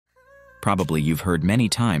Probably you've heard many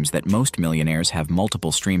times that most millionaires have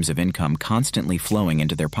multiple streams of income constantly flowing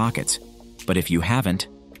into their pockets. But if you haven't,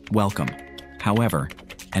 welcome. However,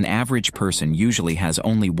 an average person usually has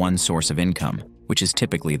only one source of income, which is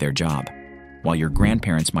typically their job. While your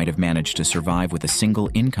grandparents might have managed to survive with a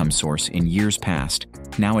single income source in years past,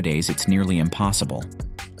 nowadays it's nearly impossible.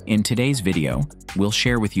 In today's video, we'll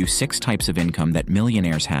share with you 6 types of income that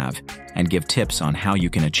millionaires have and give tips on how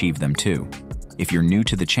you can achieve them too. If you're new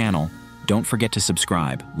to the channel, don't forget to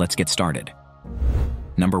subscribe. Let's get started.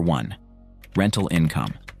 Number 1. Rental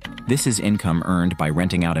income. This is income earned by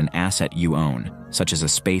renting out an asset you own, such as a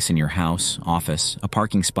space in your house, office, a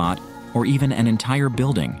parking spot, or even an entire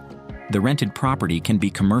building. The rented property can be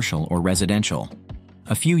commercial or residential.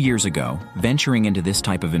 A few years ago, venturing into this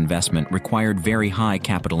type of investment required very high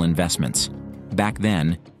capital investments. Back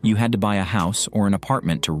then, you had to buy a house or an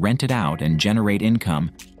apartment to rent it out and generate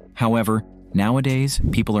income. However, nowadays,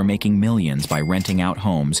 people are making millions by renting out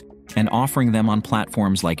homes and offering them on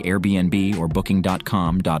platforms like Airbnb or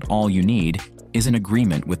Booking.com. All you need is an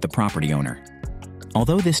agreement with the property owner.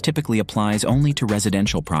 Although this typically applies only to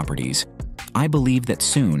residential properties, I believe that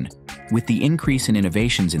soon, with the increase in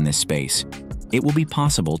innovations in this space, it will be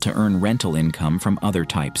possible to earn rental income from other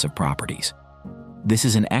types of properties. This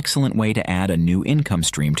is an excellent way to add a new income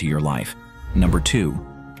stream to your life. Number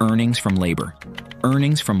 2. Earnings from labor.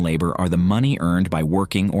 Earnings from labor are the money earned by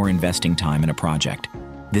working or investing time in a project.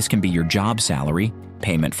 This can be your job salary,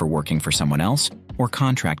 payment for working for someone else, or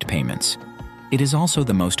contract payments. It is also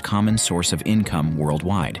the most common source of income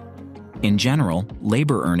worldwide. In general,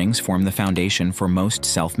 labor earnings form the foundation for most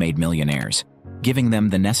self-made millionaires, giving them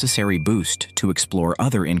the necessary boost to explore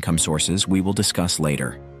other income sources we will discuss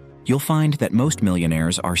later. You'll find that most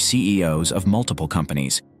millionaires are CEOs of multiple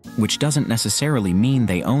companies, which doesn't necessarily mean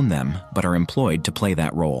they own them, but are employed to play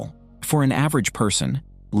that role. For an average person,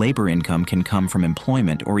 labor income can come from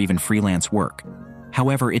employment or even freelance work.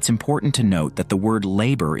 However, it's important to note that the word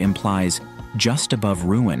labor implies just above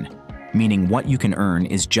ruin, meaning what you can earn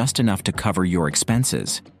is just enough to cover your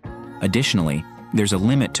expenses. Additionally, there's a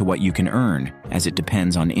limit to what you can earn, as it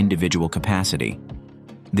depends on individual capacity.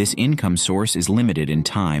 This income source is limited in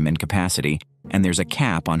time and capacity, and there's a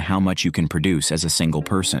cap on how much you can produce as a single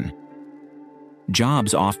person.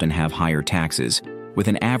 Jobs often have higher taxes, with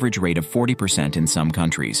an average rate of 40% in some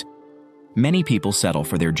countries. Many people settle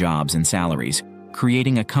for their jobs and salaries,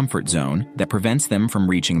 creating a comfort zone that prevents them from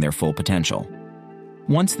reaching their full potential.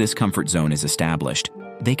 Once this comfort zone is established,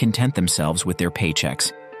 they content themselves with their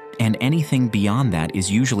paychecks, and anything beyond that is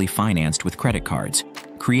usually financed with credit cards,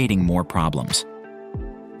 creating more problems.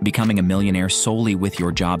 Becoming a millionaire solely with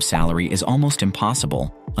your job salary is almost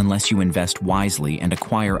impossible unless you invest wisely and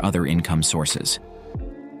acquire other income sources.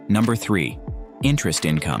 Number 3. Interest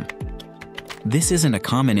income. This isn't a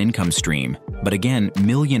common income stream, but again,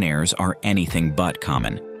 millionaires are anything but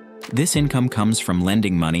common. This income comes from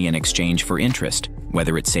lending money in exchange for interest,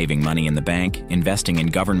 whether it's saving money in the bank, investing in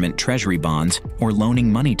government treasury bonds, or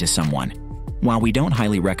loaning money to someone. While we don't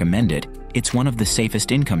highly recommend it, it's one of the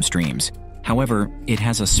safest income streams. However, it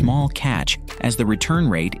has a small catch, as the return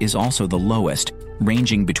rate is also the lowest,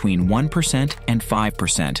 ranging between 1% and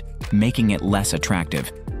 5%, making it less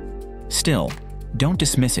attractive. Still, don't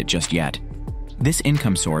dismiss it just yet. This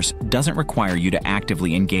income source doesn't require you to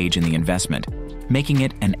actively engage in the investment, making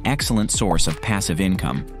it an excellent source of passive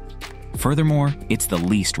income. Furthermore, it's the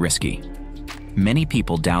least risky. Many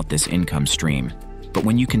people doubt this income stream, but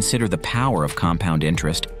when you consider the power of compound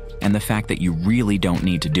interest and the fact that you really don't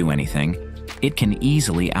need to do anything, it can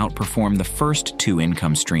easily outperform the first 2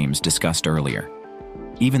 income streams discussed earlier.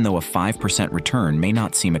 Even though a 5% return may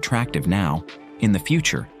not seem attractive now, in the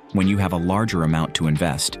future, when you have a larger amount to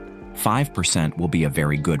invest, 5% will be a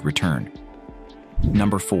very good return.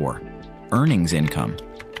 Number 4. Earnings income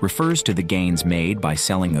refers to the gains made by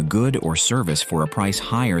selling a good or service for a price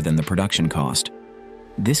higher than the production cost.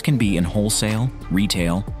 This can be in wholesale,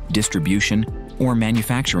 retail, distribution, or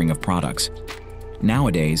manufacturing of products.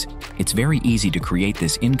 Nowadays, it's very easy to create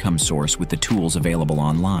this income source with the tools available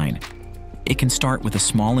online. It can start with a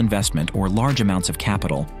small investment or large amounts of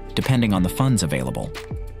capital, depending on the funds available.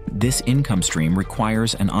 This income stream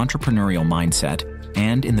requires an entrepreneurial mindset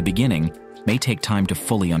and, in the beginning, may take time to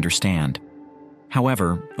fully understand.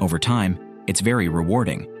 However, over time, it's very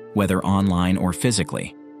rewarding, whether online or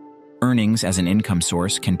physically. Earnings as an income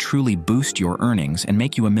source can truly boost your earnings and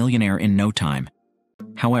make you a millionaire in no time.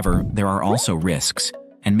 However, there are also risks,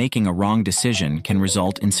 and making a wrong decision can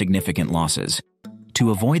result in significant losses.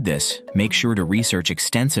 To avoid this, make sure to research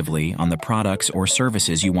extensively on the products or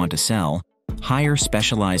services you want to sell, hire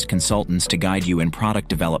specialized consultants to guide you in product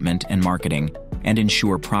development and marketing, and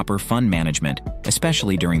ensure proper fund management,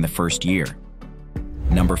 especially during the first year.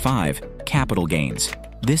 Number 5. Capital gains.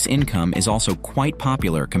 This income is also quite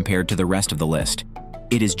popular compared to the rest of the list.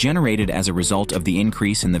 It is generated as a result of the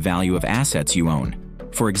increase in the value of assets you own.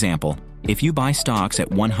 For example, if you buy stocks at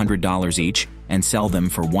 $100 each and sell them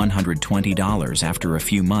for $120 after a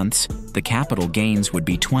few months, the capital gains would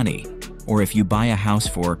be $20. Or if you buy a house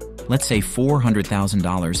for, let's say,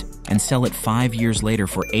 $400,000 and sell it 5 years later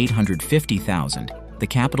for $850,000, the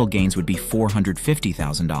capital gains would be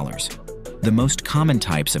 $450,000. The most common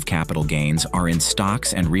types of capital gains are in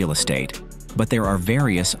stocks and real estate, but there are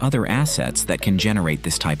various other assets that can generate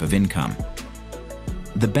this type of income.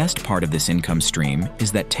 The best part of this income stream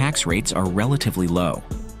is that tax rates are relatively low,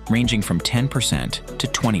 ranging from 10% to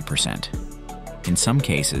 20%. In some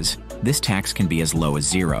cases, this tax can be as low as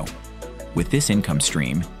 0. With this income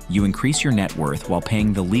stream, you increase your net worth while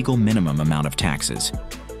paying the legal minimum amount of taxes.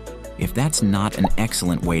 If that's not an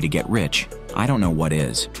excellent way to get rich, I don't know what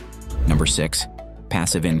is. Number 6.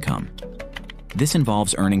 Passive income. This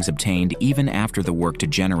involves earnings obtained even after the work to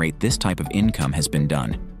generate this type of income has been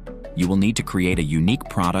done. You will need to create a unique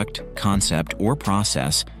product, concept, or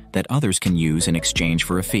process that others can use in exchange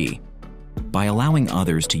for a fee. By allowing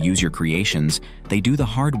others to use your creations, they do the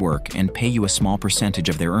hard work and pay you a small percentage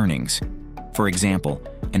of their earnings. For example,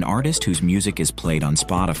 an artist whose music is played on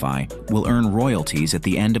Spotify will earn royalties at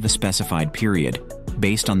the end of a specified period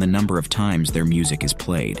based on the number of times their music is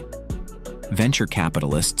played. Venture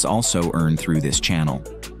capitalists also earn through this channel.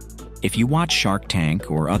 If you watch Shark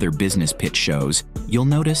Tank or other business pitch shows, you'll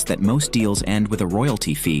notice that most deals end with a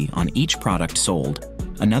royalty fee on each product sold.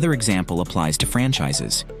 Another example applies to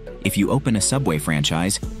franchises. If you open a Subway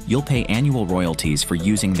franchise, you'll pay annual royalties for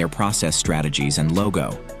using their process strategies and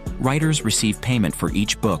logo. Writers receive payment for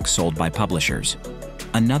each book sold by publishers.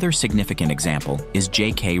 Another significant example is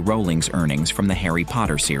J.K. Rowling's earnings from the Harry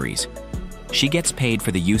Potter series. She gets paid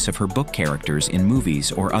for the use of her book characters in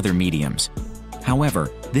movies or other mediums.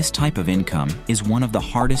 However, this type of income is one of the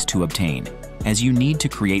hardest to obtain, as you need to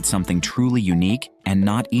create something truly unique and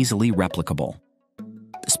not easily replicable.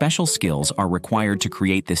 Special skills are required to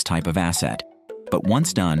create this type of asset, but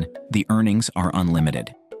once done, the earnings are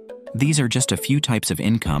unlimited. These are just a few types of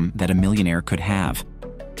income that a millionaire could have.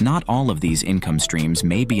 Not all of these income streams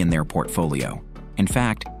may be in their portfolio. In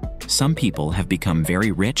fact, some people have become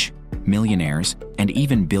very rich, millionaires, and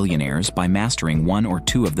even billionaires by mastering one or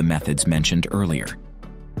two of the methods mentioned earlier.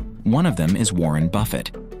 One of them is Warren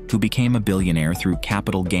Buffett, who became a billionaire through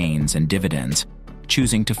capital gains and dividends,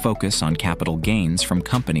 choosing to focus on capital gains from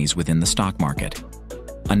companies within the stock market.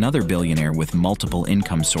 Another billionaire with multiple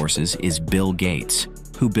income sources is Bill Gates,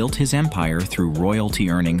 who built his empire through royalty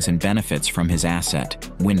earnings and benefits from his asset,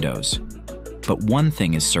 Windows. But one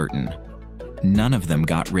thing is certain: none of them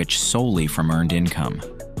got rich solely from earned income.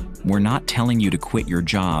 We're not telling you to quit your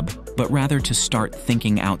job, but rather to start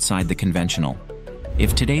thinking outside the conventional.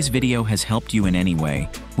 If today's video has helped you in any way,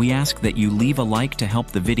 we ask that you leave a like to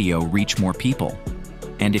help the video reach more people.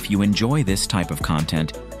 And if you enjoy this type of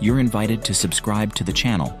content, you're invited to subscribe to the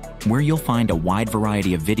channel, where you'll find a wide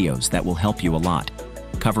variety of videos that will help you a lot,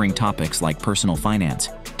 covering topics like personal finance,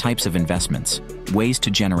 types of investments, ways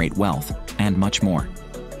to generate wealth, and much more.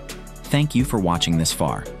 Thank you for watching this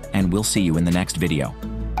far, and we'll see you in the next video.